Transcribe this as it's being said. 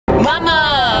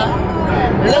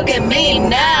mama, look at me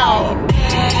now.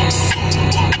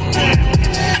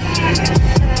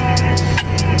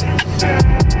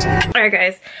 Alright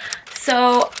guys,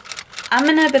 so I'm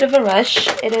in a bit of a rush.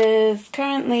 It is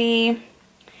currently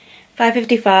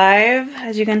 5:55,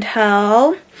 as you can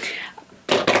tell.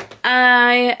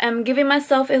 I am giving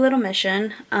myself a little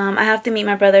mission. I have to meet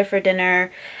my brother for dinner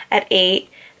at 8,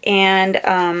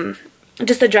 and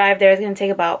just the drive there is going to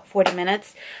take about 40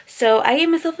 minutes. So I gave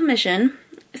myself a mission,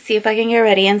 see if I can get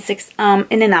ready in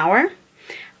an hour.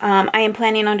 I am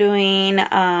planning on doing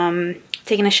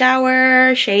taking a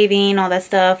shower, shaving, all that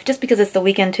stuff, just because it's the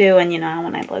weekend too, and you know, I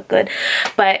want to look good.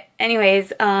 But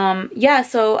anyways, yeah,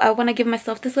 so I want to give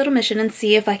myself this little mission and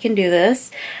see if I can do this,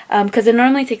 because it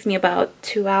normally takes me about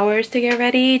 2 hours to get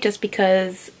ready, just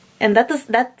because, and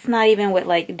that's not even with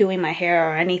like doing my hair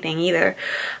or anything either.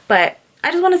 But I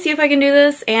just want to see if I can do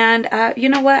this, and you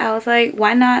know what, I was like,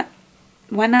 why not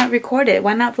record it,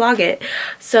 why not vlog it?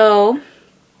 So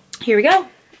here we go.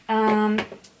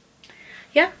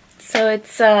 Yeah, so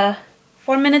it's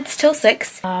 4 minutes till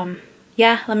 6.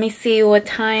 Yeah, let me see what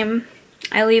time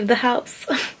I leave the house.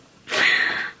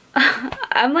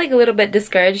 I'm like a little bit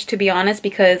discouraged, to be honest,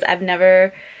 because I've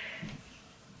never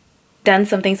done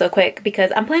something so quick,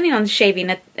 because I'm planning on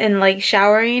shaving and like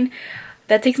showering.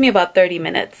 That takes me about 30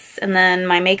 minutes, and then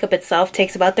my makeup itself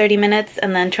takes about 30 minutes,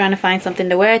 and then trying to find something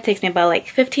to wear, it takes me about like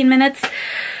 15 minutes.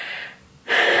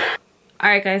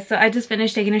 Alright guys, so I just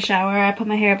finished taking a shower. I put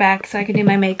my hair back so I can do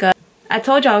my makeup. I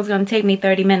told y'all it was going to take me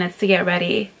 30 minutes to get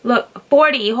ready. Look,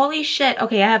 40, holy shit.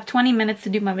 Okay, I have 20 minutes to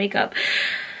do my makeup.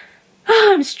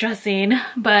 Oh, I'm stressing,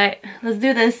 but let's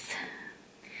do this.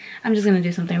 I'm just going to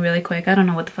do something really quick. I don't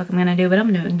know what the fuck I'm going to do, but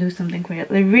I'm going to do something quick.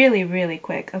 Really, really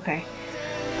quick. Okay.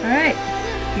 Alright,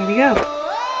 here we go.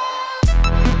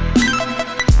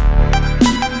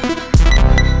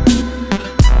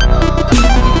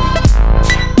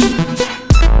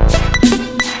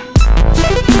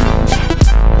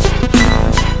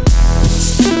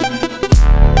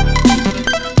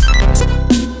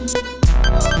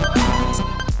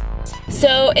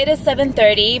 So it is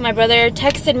 7:30. My brother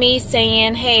texted me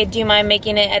saying, hey, do you mind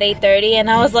making it at 8:30? And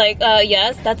I was like,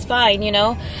 yes, that's fine, you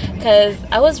know, because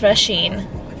I was rushing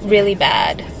really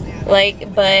bad.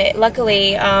 Like, but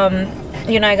luckily,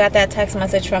 you know, I got that text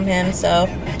message from him, so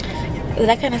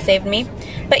that kind of saved me.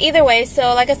 But either way,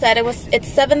 so like I said, it's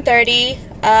 7:30.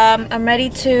 I'm ready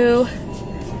to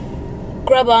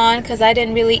grub on because I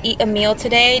didn't really eat a meal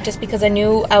today, just because I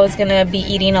knew I was gonna be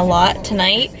eating a lot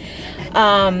tonight.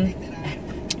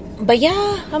 But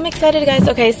yeah, I'm excited, guys.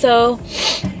 Okay, so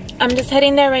I'm just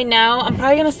heading there right now. I'm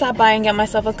probably gonna stop by and get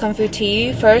myself a kung fu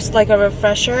tea first, like a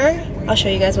refresher. I'll show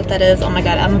you guys what that is. Oh my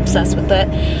god, I'm obsessed with it.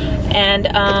 And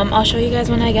I'll show you guys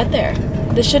when I get there.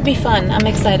 This should be fun. I'm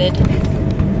excited.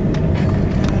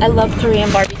 I love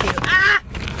Korean barbecue.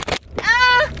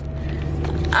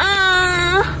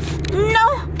 No.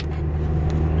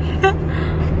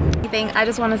 I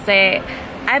just want to say,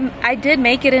 I did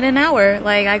make it in an hour.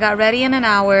 Like, I got ready in an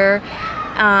hour,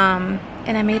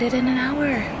 and I made it in an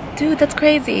hour. Dude, that's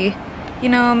crazy. You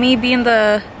know, me being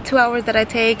the 2 hours that I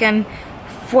take and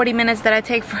 40 minutes that I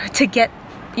take to get,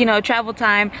 you know, travel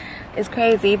time is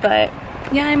crazy. But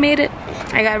yeah, I made it.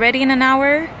 I got ready in an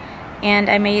hour, and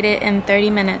I made it in 30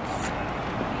 minutes.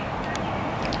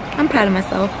 I'm proud of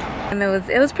myself. And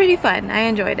it was pretty fun. I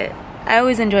enjoyed it. I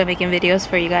always enjoy making videos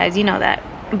for you guys, you know that.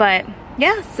 But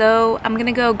yeah, so I'm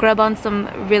gonna go grub on some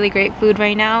really great food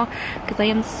right now because I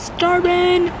am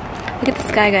starving. Look at the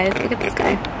sky, guys. Look at the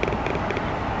sky.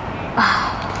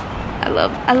 Oh,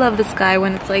 I love the sky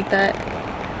when it's like that.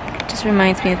 It just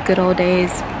reminds me of good old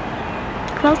days.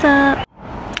 Close up.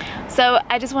 So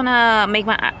I just want to make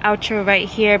my outro right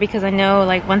here because I know,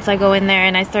 like, once I go in there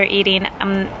and I start eating,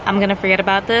 I'm gonna forget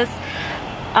about this.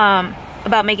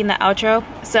 About making the outro.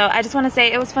 So I just want to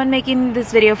say it was fun making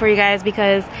this video for you guys,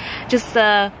 because just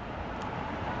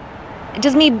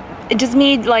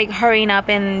me like hurrying up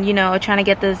and, you know, trying to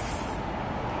get this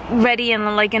ready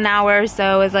in like an hour or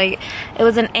so is like, it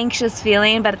was an anxious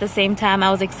feeling, but at the same time I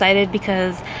was excited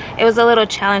because it was a little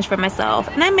challenge for myself,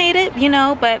 and I made it, you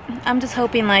know. But I'm just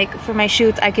hoping, like, for my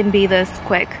shoots I can be this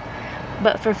quick,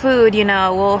 but for food, you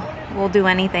know, we'll do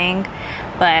anything.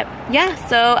 But yeah,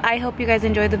 so I hope you guys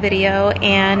enjoyed the video,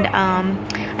 and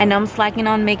I know I'm slacking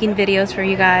on making videos for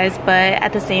you guys, but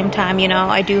at the same time, you know,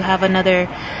 I do have another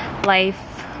life,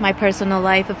 my personal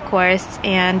life, of course,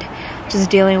 and just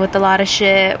dealing with a lot of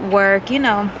shit, work, you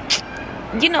know,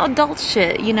 adult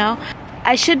shit, you know.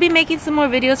 I should be making some more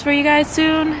videos for you guys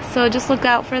soon, so just look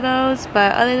out for those.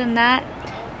 But other than that,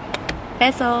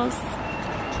 besos.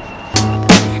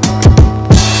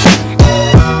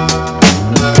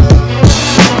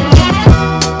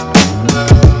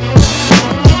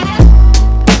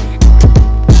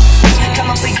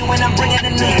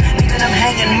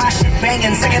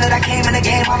 banging. Second that I came in the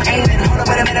game, I'm aiming. Hold up,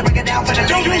 wait a minute, break it down for the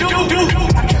layman.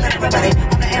 I'm killing everybody.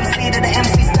 I'm the MC to the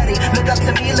MC study. Look up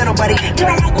to me, little buddy. Do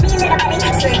it like me, little buddy.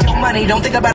 Save your money, don't think about